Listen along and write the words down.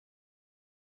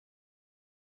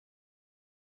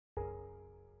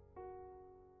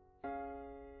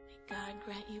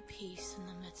grant you peace in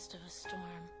the midst of a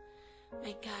storm.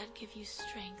 May God give you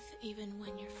strength even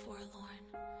when you're forlorn.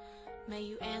 May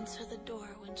you answer the door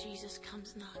when Jesus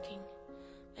comes knocking.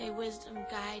 May wisdom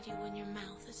guide you when your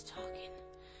mouth is talking.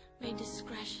 May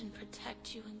discretion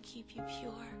protect you and keep you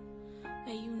pure.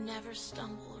 May you never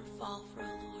stumble or fall for a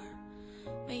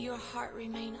lure. May your heart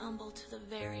remain humble to the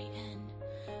very end.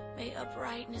 May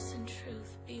uprightness and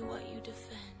truth be what you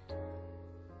defend.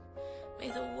 May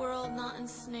the world not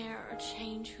ensnare or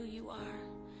change who you are.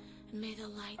 And may the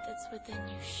light that's within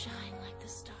you shine like the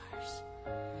stars.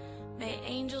 May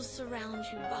angels surround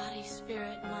you, body,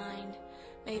 spirit, mind.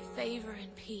 May favor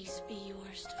and peace be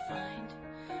yours to find.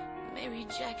 May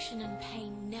rejection and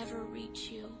pain never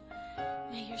reach you.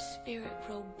 May your spirit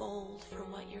grow bold for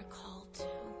what you're called to.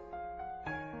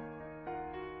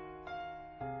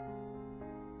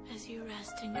 As you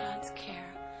rest in God's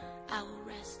care, I will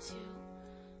rest too,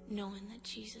 knowing that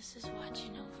Jesus is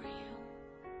watching over you.